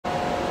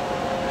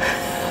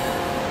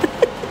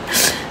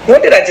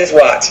What did I just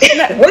watch?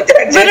 What did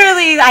I just...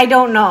 Literally, I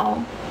don't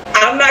know.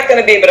 I'm not going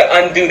to be able to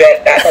undo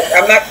that.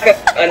 I'm not going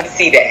to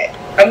unsee that.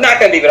 I'm not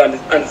going to be able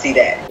to unsee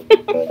that.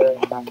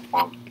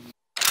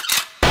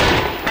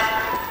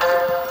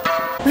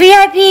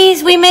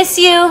 VIPs, we miss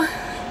you.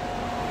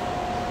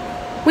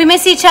 We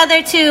miss each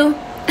other too.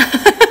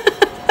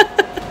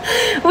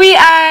 We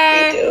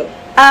are... We do.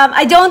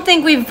 I don't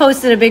think we've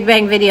posted a Big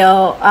Bang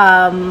video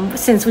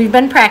since we've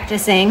been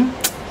practicing.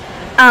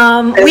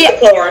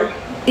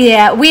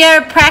 Yeah, we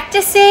are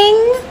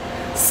practicing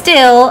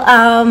still,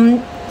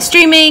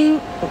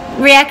 streaming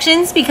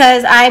reactions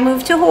because I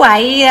moved to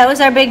Hawaii. That was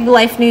our big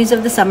life news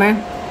of the summer.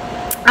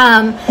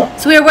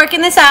 So we were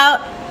working this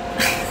out.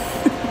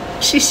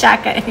 She's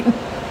shocking.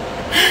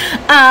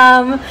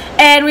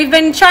 And we've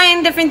been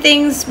trying different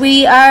things.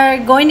 We are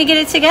going to get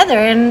it together,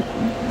 and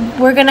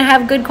we're going to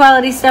have good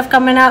quality stuff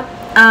coming up.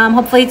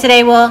 Hopefully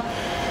today we'll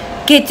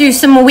get through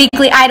some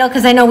Weekly Idol,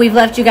 because I know we've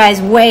left you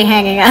guys way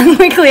hanging on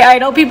Weekly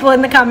Idol. People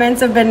in the comments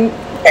have been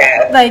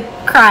like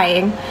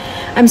crying.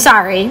 I'm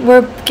sorry,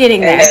 we're getting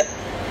there.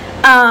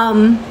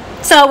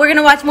 So we're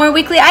gonna watch more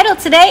Weekly Idol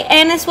today,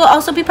 and this will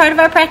also be part of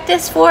our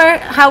practice for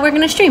how we're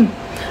gonna stream.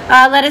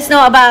 Let us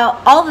know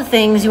about all the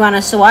things you want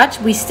us to watch.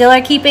 We still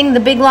are keeping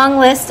the big long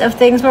list of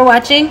things we're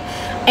watching,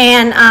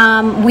 and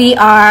we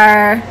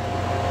are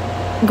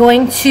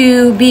going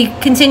to be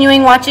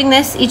continuing watching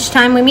this each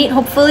time we meet.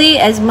 Hopefully,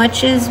 as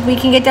much as we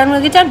can get done, we'll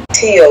get done.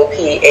 TOP,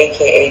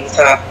 aka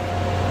Top,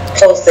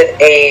 posted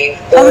a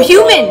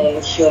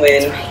human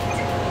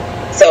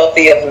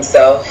selfie of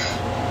himself.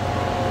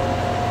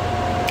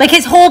 Like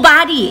his whole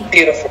body.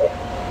 Beautiful.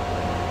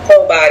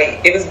 Whole body.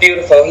 It was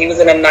beautiful. He was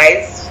in a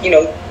nice,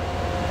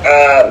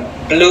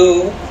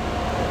 blue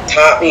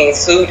top and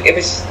suit. It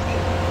was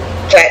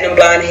platinum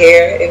blonde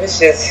hair.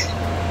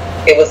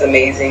 It was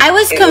amazing. I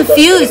was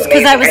confused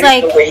because I was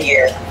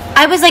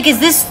like, is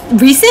this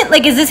recent?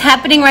 Like, is this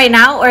happening right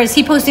now, or is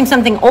he posting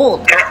something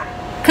old?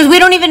 Because we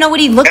don't even know what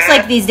he looks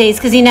like these days,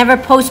 because he never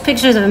posts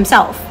pictures of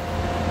himself.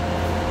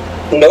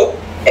 Nope.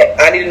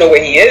 I need to know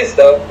where he is,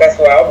 though. That's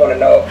what I want to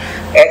know.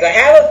 As I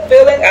have a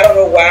feeling, I don't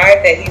know why,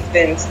 that he's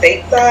been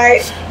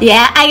stateside.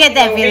 Yeah, I get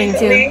that feeling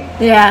recently.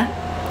 too. Yeah.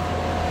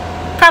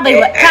 Probably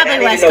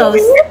West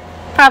Coast.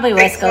 Probably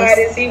West Coast.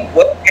 Is he?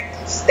 What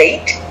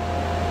state?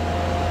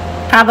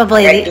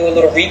 Probably. I do a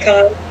little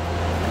recon.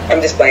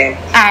 I'm just playing.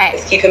 All right.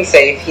 Let's keep him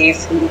safe.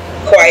 He's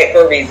quiet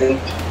for a reason.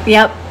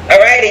 Yep.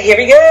 Alrighty, here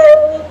we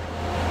go.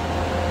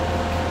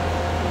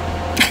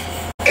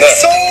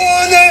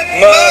 소원을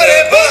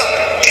말해봐.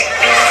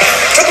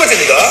 첫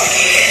번째입니다.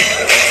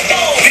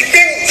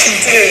 빅뱅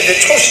 10주년 이제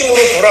초심으로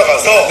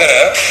돌아가서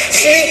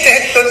신인 때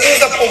했던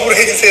인사법으로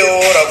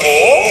해주세요라고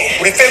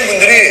우리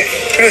팬분들이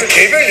그래서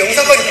개별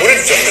영상까지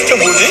보내주셨어요. 저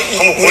뭐지?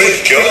 한번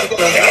보여줄게요.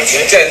 야,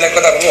 진짜 옛날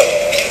거다 그러면.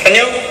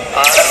 안녕.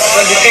 난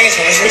빅뱅의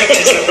정신적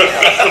지주.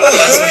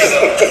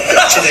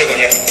 맞습니다.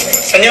 지드래곤이야.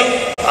 안녕.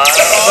 난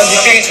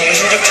빅뱅의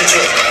정신적 지주.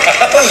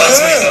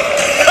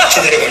 맞습니다.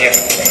 지드래곤이야.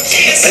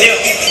 안녕.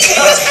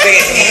 난 빅뱅의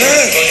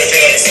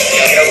정신적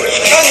양이라고 그래.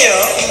 아니야.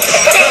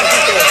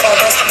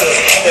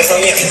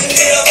 대성이야.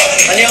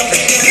 안녕.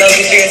 난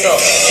빅뱅에서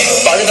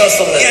빠져나올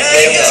수 없는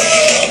내 영감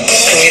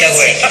동이라고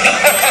해.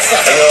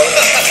 안녕.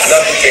 난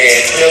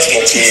빅뱅의 천연수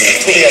먹기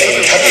토비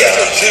아닌 탑이야.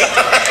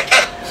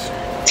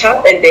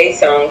 Top and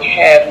Daesung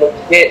have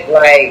legit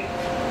like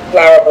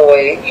Flower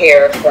Boy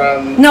hair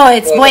from. No,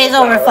 it's Boys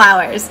Over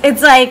Flowers.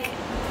 It's like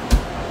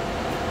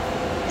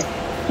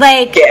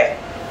yeah.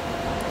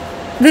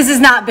 This is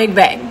not Big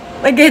Bang.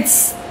 Like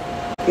it's.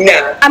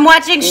 No. I'm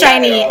watching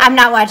Shiny. I'm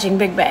not watching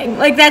Big Bang.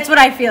 Like that's what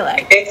I feel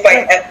like. It's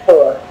like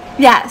F4.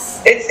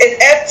 Yes. It's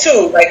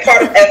F2, like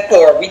part of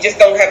F4. We just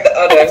don't have the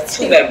other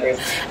two members.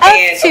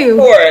 F2. And of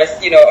course,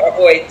 our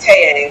boy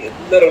Taeyang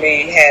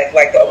literally has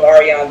like the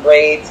Omarion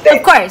braids that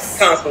of course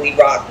constantly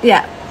rock.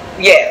 Yeah.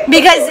 Yeah.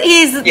 Because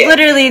he's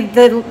literally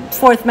the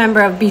fourth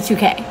member of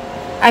B2K.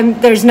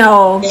 There's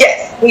no.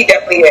 Yes, he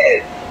definitely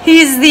is.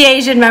 He's the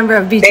Asian member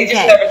of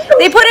B2K.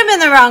 They put him in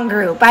the wrong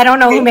group. I don't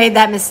know who made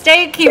that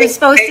mistake. He was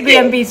supposed to be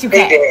on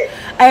B2K.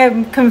 I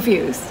am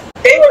confused.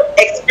 They were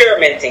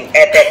experimenting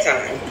at that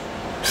time.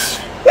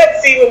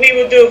 Let's see what we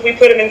would do if we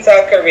put him in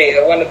South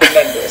Korea, one of the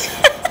members.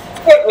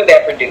 What would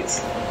that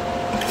produce?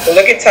 So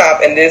look at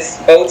Top and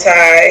this bow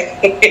tie.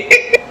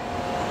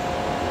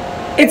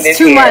 It's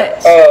too much.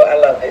 Oh, I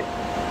love it.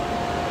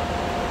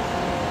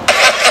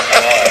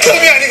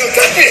 톱이 아니고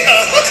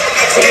탑이야.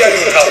 톱이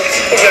아니고 탑.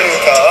 톱이 아니고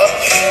탑.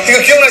 이거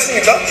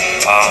기억나십니까?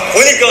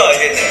 보니까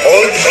알겠네.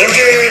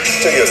 언제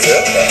적이었어요?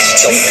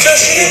 진짜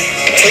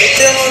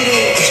그때는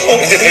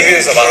이제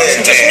데뷔해서 막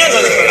진짜 10년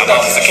전에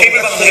아마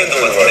케이블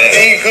방송이었던 것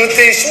같은데.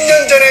 그때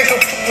 10년 전에 그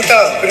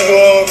풋풋함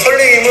그리고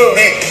설레임을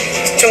우리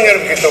시청자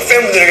여러분께 또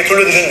팬분들에게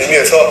돌려드리는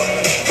의미에서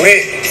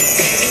우리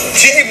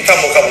GD부터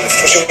한번 가보겠습니다.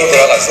 조심으로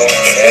돌아가서.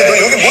 근데 너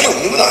여기 머리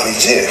없는 건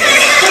아니지?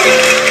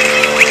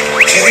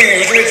 지들이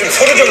요즘에 좀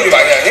서류 정리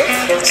많이 하니?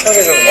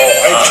 상해 좀.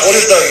 아니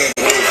어렵다 이게.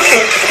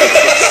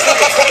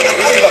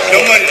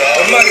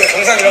 연말이라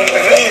정상이라고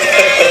때는.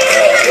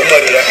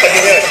 연말이라.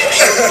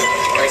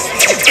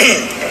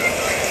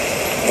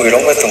 뭐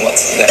이런 거 했던 것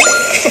같은데.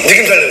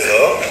 느낌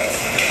살려서.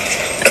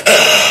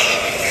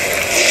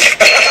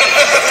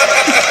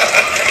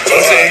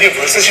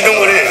 벌써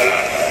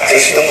시동거리네.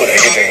 시동거리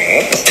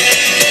애기쟁이.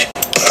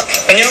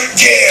 안녕.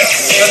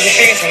 난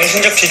빅뱅의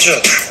정신적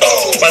지주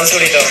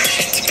만소리더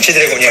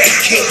지드래곤이야.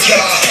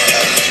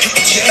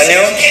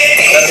 안녕.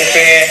 난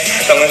빅뱅의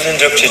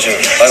정신적 지주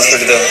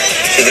만소리더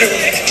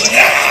지드래곤이야.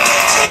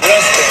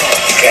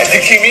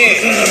 느낌이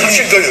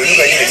확실히 더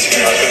여유가 있네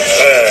지금.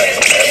 네.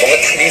 뭔가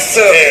딱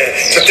있어요. 네.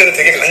 저 때는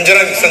되게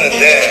간절함이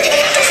있었는데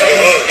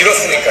지금은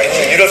잃었으니까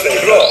잃었어요.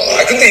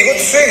 아 근데 이것도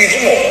수액이지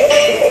뭐.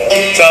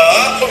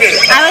 자,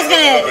 I was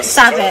gonna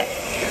stop it.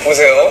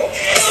 보세요.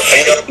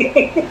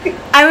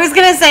 I was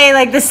gonna say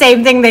like the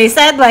same thing they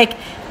said. Like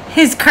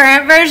his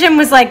current version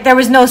was like there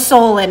was no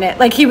soul in it.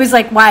 Like he was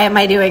like, "Why am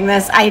I doing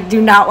this? I do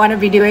not want to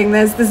be doing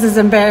this. This is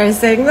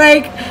embarrassing."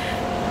 Like.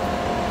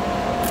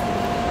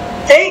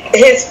 I think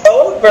his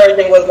old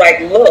version was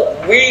like, look,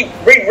 we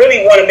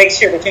really want to make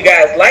sure that you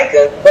guys like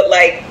us, but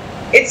like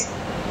he's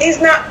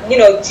not, you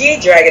know, G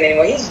Dragon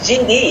anymore. He's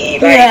GD.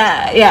 Like,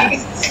 yeah.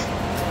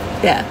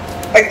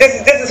 Like this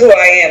is who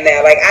I am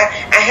now. Like I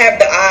have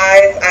the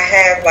eyes, I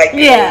have like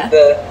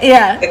the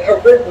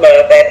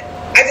charisma that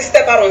I just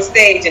step out on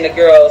stage and the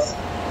girls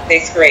they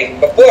scream.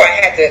 Before I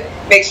had to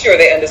make sure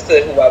they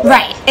understood who I was.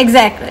 Right,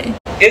 exactly.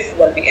 This is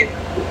gonna be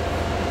interesting.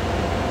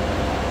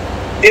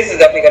 This is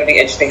definitely going to be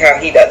interesting how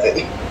he does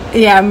it.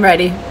 Yeah, I'm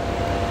ready.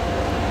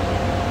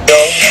 난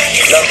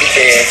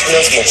빅뱅의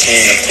천연수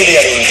먹기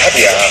토비아닌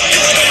탑이야.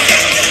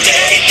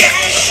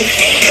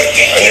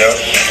 안녕.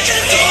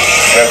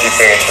 난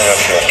빅뱅의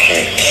천연수 먹기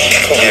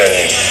토비아닌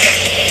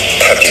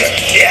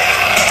탑이야.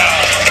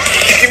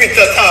 느낌 있다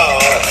탑.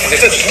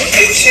 진짜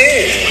그치.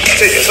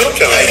 진짜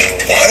예사롭잖아.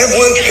 말해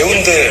뭐야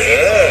배운데.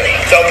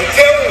 자 우리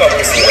태양을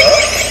가보겠습니다.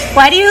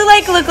 Why do you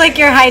like look like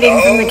you're hiding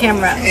from the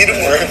camera?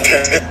 이름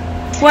모르겠는데.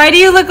 Why do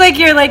you look like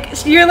you're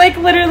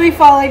literally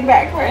falling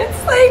backwards?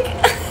 Like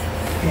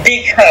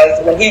because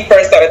when he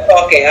first started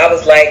talking, I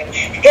was like,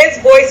 his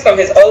voice from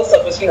his old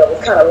stuff was, you know,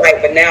 was kind of light,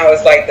 but now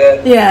it's like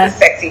the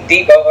sexy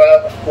deep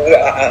over.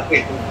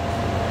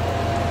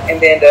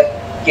 And then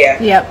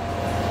Yep.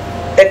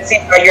 Let's see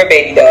how your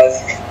baby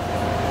does.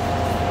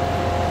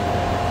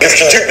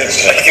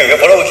 긴장되지.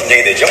 뭐라고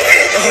긴장이 되죠?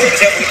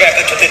 제가 보니까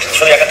약간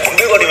저는 약간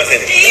덩글거리면서 해야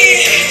돼.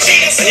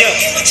 안녕.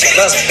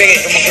 난 빅뱅의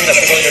이름만큼이나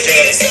뜨거운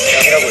열정이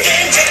태양이라고 해.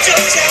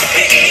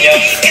 안녕.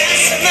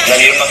 난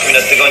이름만큼이나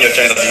뜨거운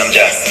열정이 가진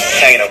남자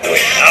태양이라고 해.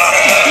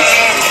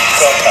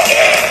 좋았다.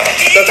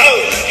 자 다음.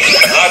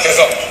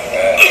 됐어.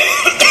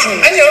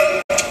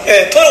 안녕.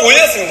 네, 톤을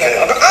올렸습니다.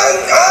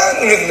 아까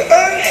그랬는데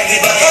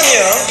안녕.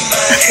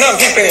 난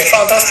빅뱅의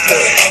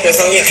판타스틱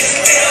여성이.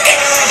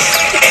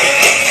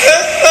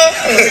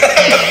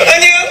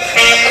 안녕.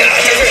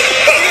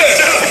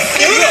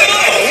 이거야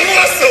너무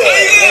왔어. 이거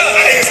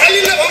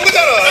살리려고 한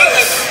거잖아.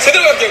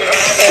 제대로 갈게요 그럼.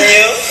 안녕.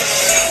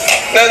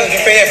 난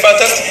빅뱅의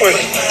판타스틱 보이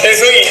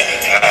대성이야.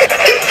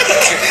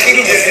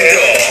 이름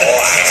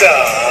진짜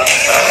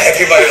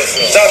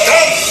해피바이러스. 자 다음.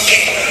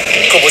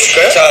 그거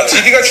보실까요? 자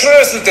GD가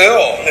출연했을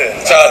때요.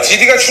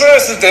 GD가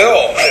출연했을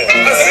때요.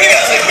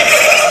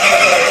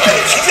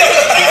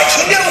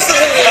 진짜로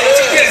쓰는 거예요?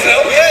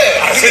 준비했어요? 예.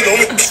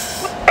 너무.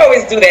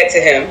 Always do that to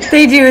him.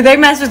 They do. They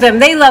mess with him.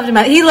 They loved him.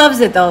 He loves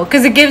it though,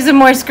 because it gives him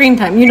more screen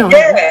time. You know.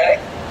 Yeah.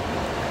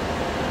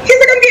 He's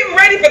like, I'm getting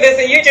ready for this,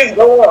 and you just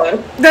go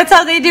on. That's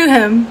how they do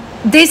him.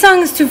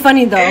 Daesung is too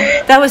funny though.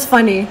 That was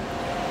funny.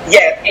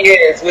 Yes, he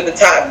is with the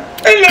top.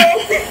 Hello.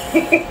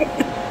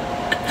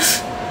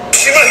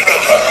 심하니까.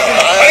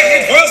 아니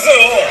그게 보였어요.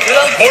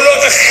 뭘로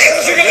하자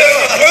시간이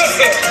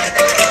보였어.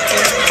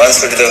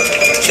 만소리더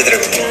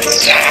지드래곤.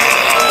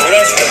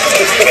 이런 식으로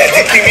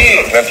느낌이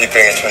난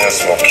빅뱅의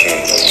천연수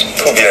먹기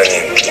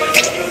토비아닌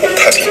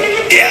탑이.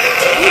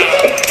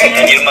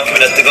 난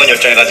이름만큼이나 뜨거운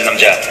열정을 가진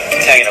남자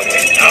태양이라고 해.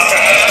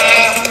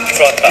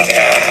 좋았다.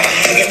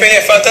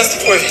 빅뱅의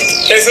판타스틱 보이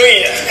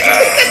대성이야.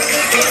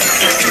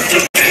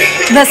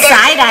 The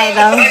side eye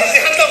though.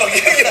 한다 막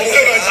이렇게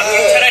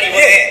보여가지고. 차라리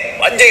이번에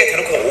완전히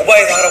대놓고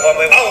오바해서 하라고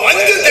한번 해볼까?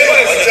 완전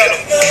대박이야 진짜.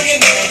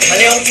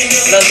 안녕.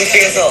 난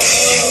빅뱅에서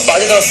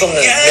빠져나올 수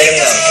없는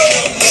매력남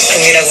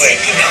흥이라고 해.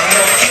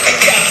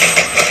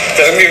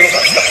 자 흥미로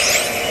갑시다.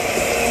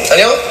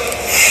 안녕.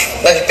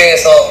 난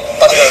빅뱅에서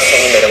빠져나올 수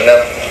없는 매력남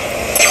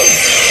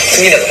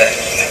승리라고 해.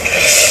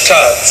 자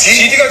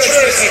GD가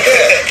출연했을 때.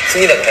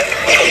 승리라고 해.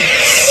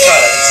 자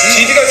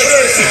GD가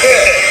출연했을 때.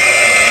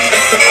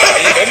 이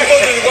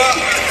멤버들과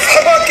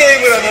사과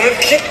게임을 하면은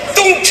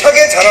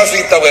기똥차게 잘할 수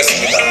있다고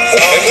했습니다.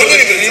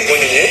 멤버들이 그러지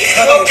본인이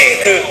사과 게임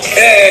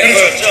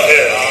그렇죠.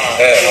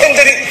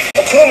 팬들이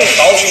그럼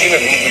나오신 김에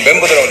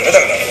멤버들하고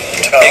회장을 나눠.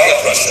 얘기가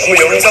들어왔어요. 한번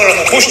영상을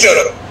한번 보시죠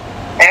여러분.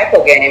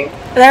 Apple game.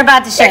 They're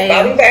about to show Like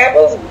bobbing you. for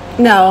apples?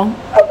 No.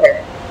 Okay.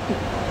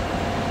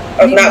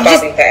 Oh, not Just-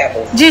 bobbing for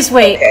apples. Just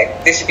wait. Okay,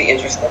 this should be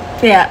interesting.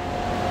 Yeah.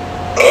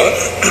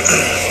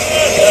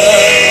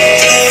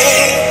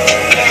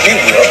 이게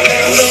뭐야?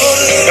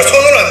 그러니까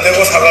손을 안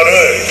대고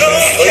사과를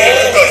여기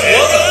끝까지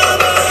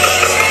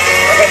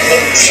약간 뭐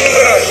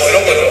친구나 뭐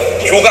이런 거죠.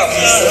 교감.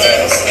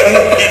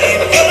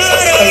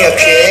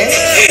 이렇게.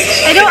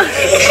 I don't.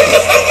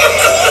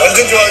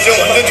 완전 좋아하죠?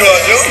 완전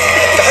좋아하죠?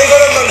 한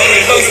사람만 너무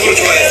일방적으로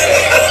좋아했어요.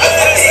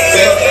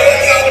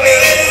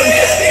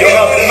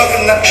 영화 얼마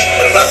끝나?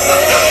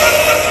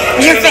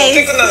 Your 어떻게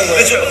face. 끝나는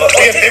거예요?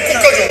 이게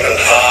배꼽까지 오면.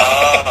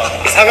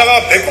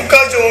 사과가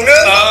배꼽까지 오면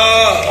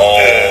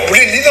우리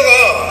리더가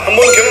한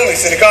번 경험이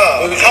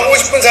있으니까 하고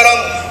싶은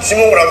사람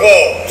지목을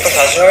하고.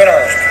 다시 형이랑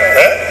하고 싶어요. 네?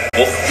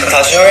 뭐?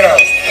 다시 형이랑 하고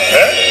싶어요. 네?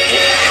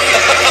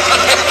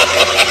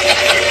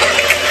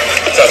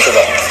 자, 줘봐.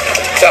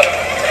 자,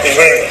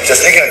 이번엔 진짜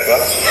세게 할 거야?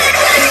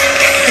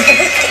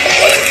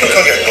 아주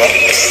격하게 할 거야?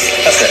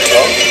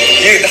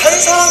 이게 한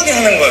사람이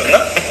하는 거였나?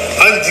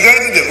 아니, 네가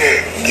해도 되고,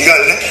 네가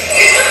할래?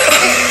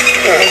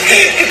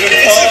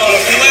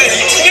 정말 이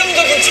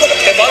치명적인 첫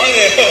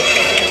대박이네요.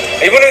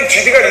 이번엔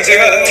GD가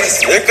제가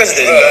여기까지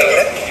내린다.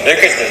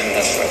 여기까지 내린다.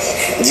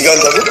 네가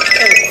한다고?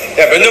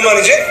 야, 몇 년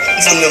만이지?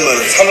 3년 만에.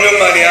 3년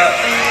만이야.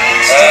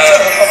 진짜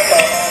아깝다.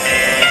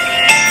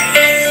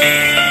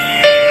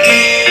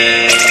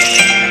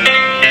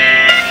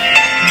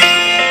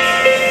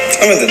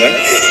 하면 되나요?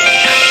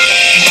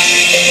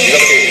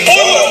 이렇게.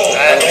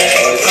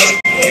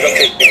 이렇게.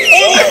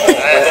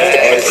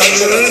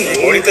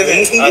 머리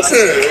때문에.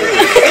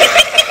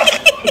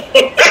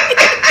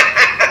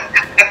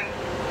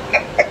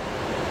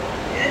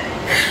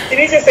 Did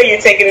he just say you're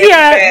taking it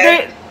Yeah,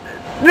 bad?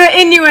 the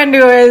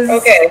innuendo is.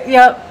 Okay.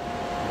 Yep.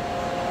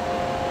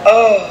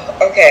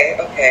 Oh, okay.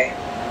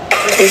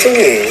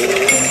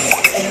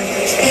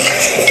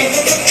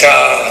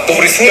 자, 또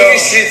우리 승민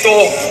씨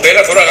또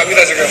뇌가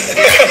돌아갑니다 지금.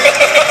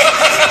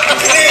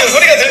 승민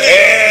소리가 들리죠?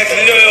 네,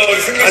 들려요.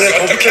 우리 승민 씨. 아니,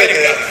 더 붙여야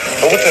돼.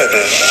 더 붙여야 돼.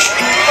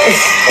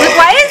 Like,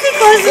 why is he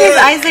closing his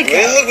eyes like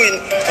왜 that? 하고 있는?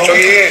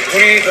 저기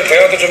둘이 좀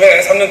대화도 좀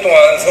해. 3년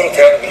동안 서로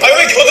대화. 아,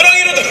 왜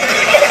겨드랑이로 들어?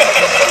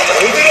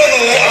 어디로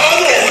넣어? 아,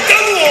 너 어디다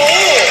넣어?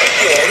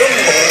 어려운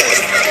거.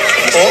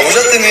 모자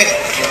때문에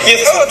이게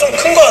사과가 좀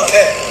큰 거 같아.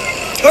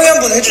 형이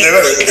한번 해줘. 내가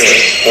왜 그래?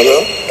 너는?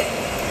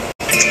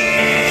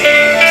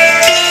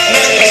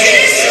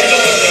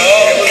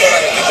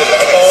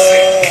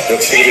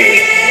 역시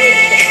그래.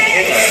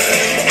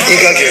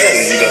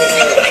 이각이었어, 이각.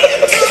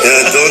 야,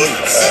 넌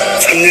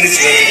 3년이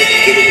지나니까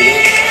그대로 그냥.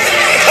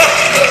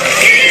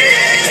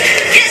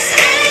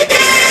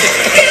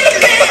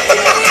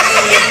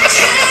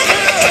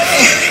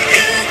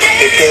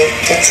 배꼽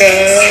도착.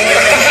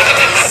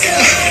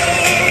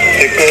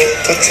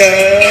 배꼽 도착.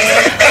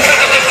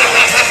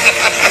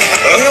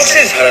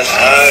 확실히 잘하시네.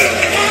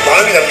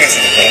 마음이 담겨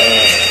있으니까.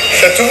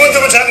 자, 두 분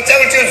짝을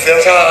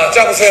찍어주세요. 자,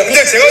 짜보세요.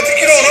 근데 제가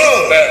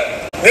듣기로는 네.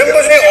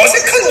 멤버 중에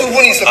어색한 두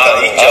분이 있었다.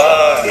 있죠.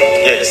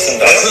 예,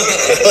 있습니다.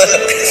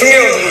 승리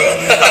형 누구요?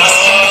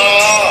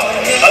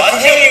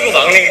 마티 형이고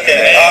막내기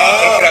때문에.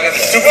 그렇게 하겠네.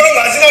 두 분은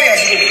마지막에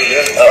하시고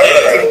그러면.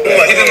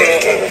 히든으로.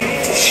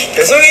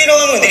 대성이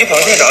형은 이게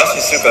방송에 나갈 수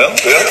있을까요?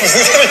 왜요?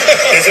 무슨 소리야?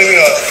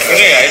 대성이가.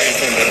 굉장히 알실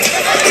텐데.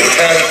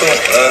 태양이 또.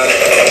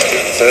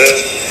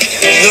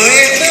 너의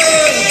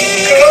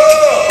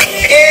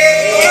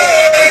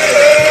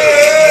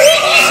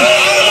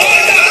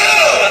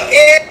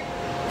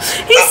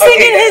He's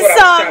singing his that's what I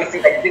song. was trying to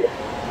see.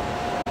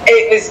 Like,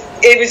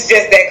 it was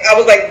just that I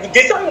was like,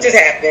 did something just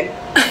happen?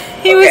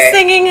 He was Okay.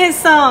 singing his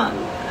song.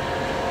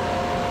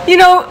 You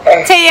know,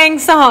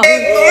 Taeyang's song.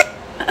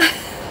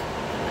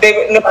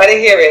 Nobody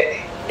hear it.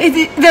 What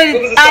was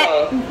the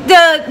song?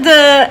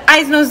 The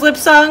Eyes Nose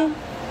Lips song.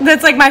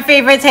 That's like my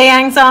favorite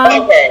Taeyang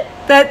song. Okay.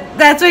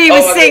 That's what he Oh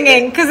was my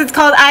singing because it's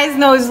called Eyes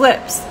Nose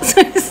Lips.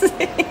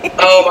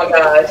 Oh my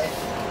gosh.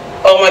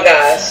 Oh my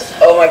gosh.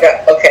 Oh my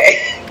god. Okay.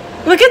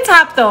 Look at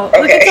Top though. Look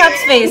at Okay.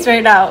 Top's face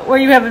right now where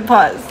you haven't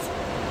paused.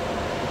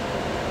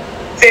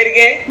 Say it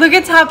again. Look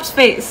at Top's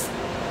face,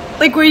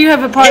 like where you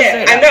haven't paused Yeah,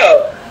 right I now.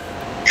 know.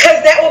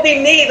 Cause that will be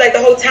me like the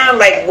whole time.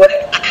 Like what?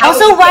 how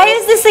Also, is why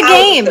this- is this a how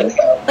game? this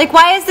gonna go? Like,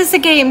 why is this a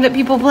game that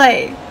people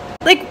play?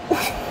 Like,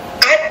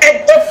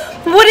 I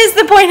don't. what is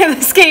the point of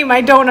this game?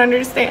 I don't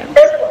understand.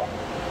 First of all,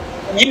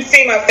 you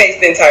see my face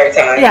the entire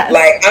time. Yes.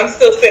 Like I'm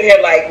still sitting here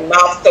like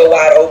mouth still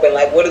wide open.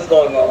 Like what is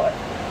going on?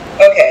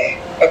 Okay.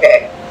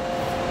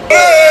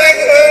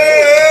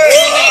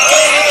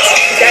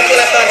 That's what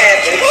I thought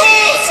happened.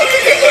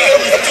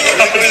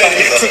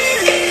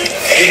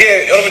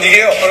 이게, 여러분,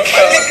 이게요.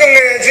 빨리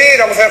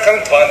끝내지라고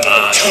생각하면 더 안 돼.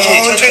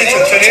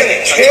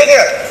 천천히.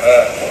 최대한.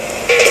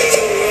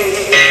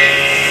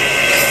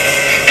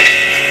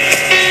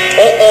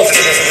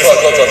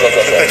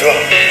 좋아.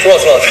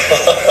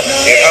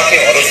 예, 다음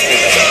게임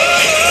어렵습니다.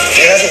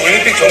 얘 사실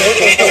올림픽 정보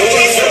원래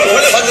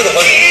만들어.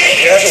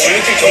 얘 사실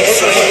올림픽 정보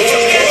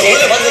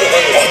원래 만들어.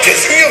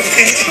 대승이 형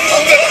왠지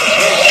뭔가. 야,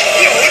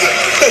 어디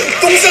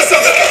똥 쌌어.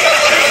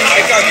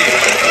 알까기.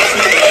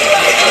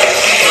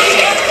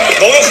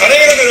 너무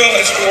가랭이로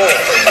들어가가지고.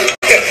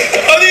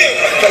 아니,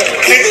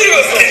 개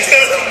갔어.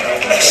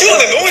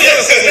 시원해, 너무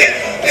시원했어요.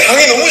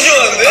 강이 너무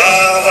시원한데?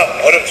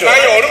 어렵죠.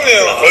 강이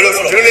어렵네요.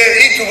 어렵습니다. 그런데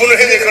이 두 분을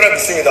해낼 거라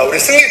믿습니다. 우리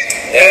승리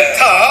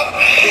탑.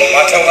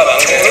 마청과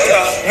막내.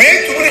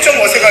 왜 두 분이 좀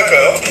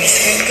어색할까요?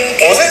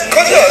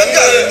 어색하지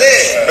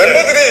않은데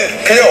멤버들이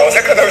네. 그냥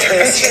어색하다고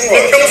장난치는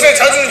거예요. 평소에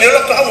자주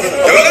연락도 하고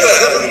그러는 거예요. 연락도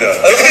안 합니다.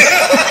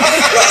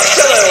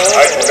 아시잖아요.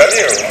 아니,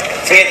 농담이에요.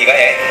 승혜 네가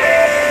해.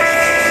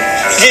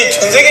 이게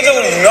전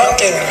세계적으로 유명한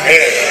게임이에요. 네.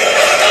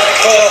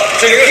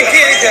 저기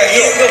PPA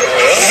아니에요? 이거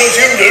뭐예요? 이거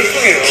지금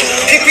열풍이에요.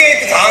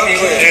 PPA 다음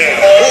이거예요. 네.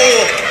 오.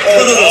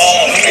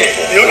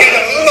 여기에다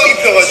음악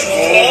입혀가지고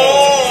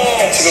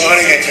지금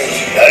하는 게 지금.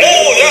 오,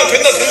 야,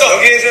 된다.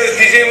 여기에서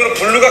DJ으로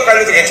블루가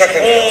깔려도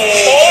괜찮겠네요.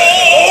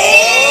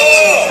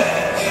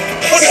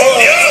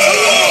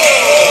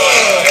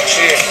 역시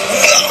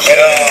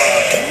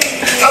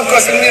탑과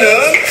승리는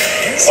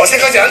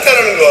어색하지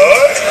않다는 걸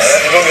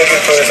이번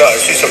경기를 통해서 알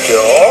수 있었고요.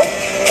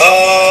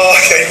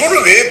 이거를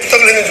왜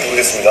부탁을 했는지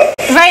모르겠습니다.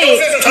 Right,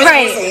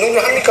 right.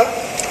 운동을 합니까?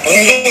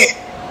 운동이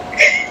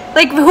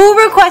Like, who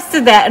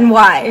requested that and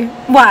why?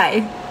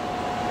 Why?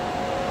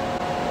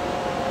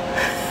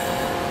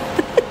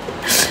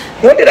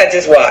 What did I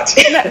just watch?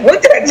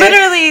 What did I just...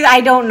 Literally,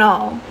 I don't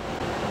know.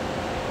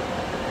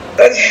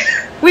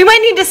 We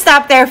might need to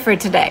stop there for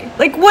today.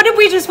 Like, what did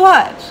we just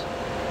watch?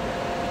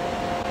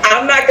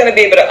 I'm not going to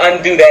be able to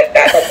undo that.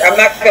 I'm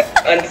not going to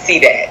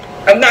unsee that.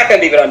 I'm not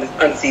going to be able to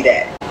unsee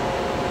that.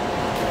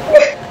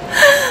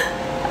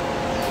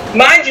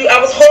 Mind you, I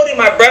was holding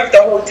my breath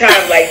the whole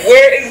time. Like,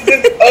 where is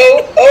this?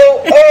 Oh.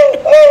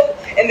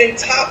 And then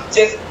Top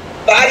just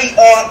body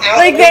all out.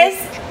 Like this?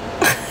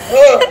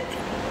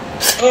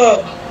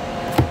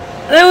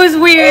 That was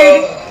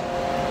weird.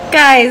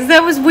 Guys,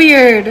 that was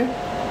weird.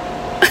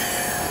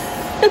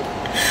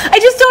 I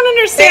just don't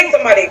understand. Can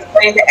somebody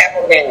explain the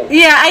Apple game?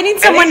 Yeah, I need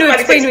someone to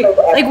explain to me.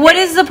 Like, what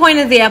is the point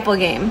of the Apple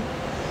game?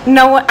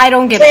 No, I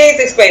don't get it. Please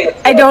explain it.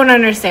 I don't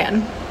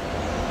understand.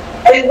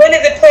 I mean, when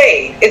is it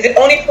played? Is it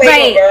only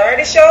played on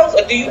variety shows,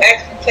 or do you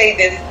actually play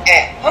this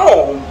at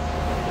home?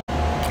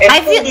 And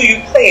who do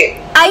you play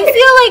it? I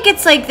feel like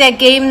it's like that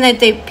game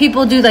that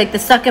people do, like the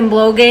suck and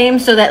blow game,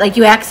 so that like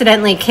you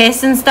accidentally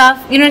kiss and stuff.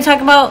 You know what I'm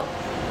talking about?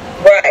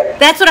 Right.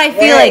 That's what I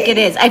feel like it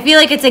is. I feel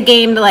like it's a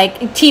game to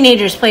like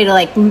teenagers play to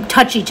like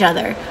touch each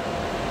other.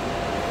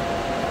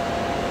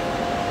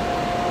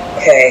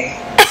 Okay.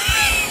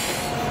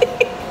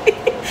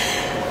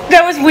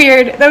 That was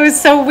weird. That was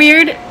so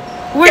weird.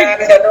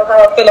 Guys, y'all know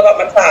how I feel about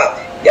my top.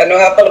 Y'all know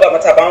how I feel about my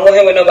top. I don't want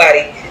him with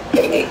nobody.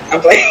 I'm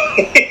playing.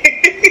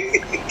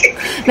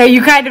 No,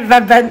 you kind of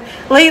have been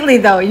lately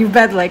though. You've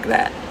been like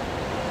that.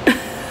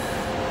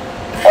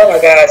 Oh my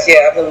gosh,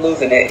 yeah, I've been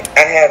losing it.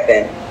 I have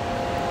been.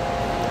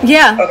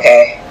 Yeah.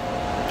 Okay.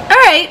 All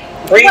right.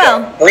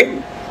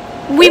 Breathe.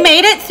 We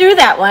made it through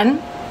that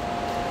one.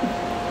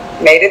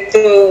 Made it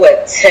through,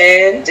 what,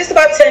 10? Just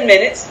about 10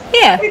 minutes.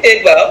 Yeah. We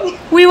did well.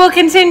 We will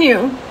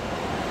continue.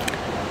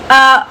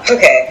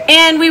 Okay.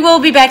 And we will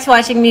be back to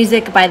watching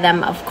music by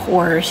them, of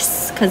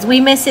course, because we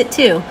miss it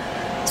too.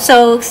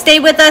 So stay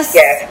with us.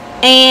 Yes.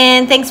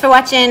 And thanks for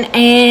watching,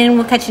 and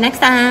we'll catch you next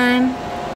time.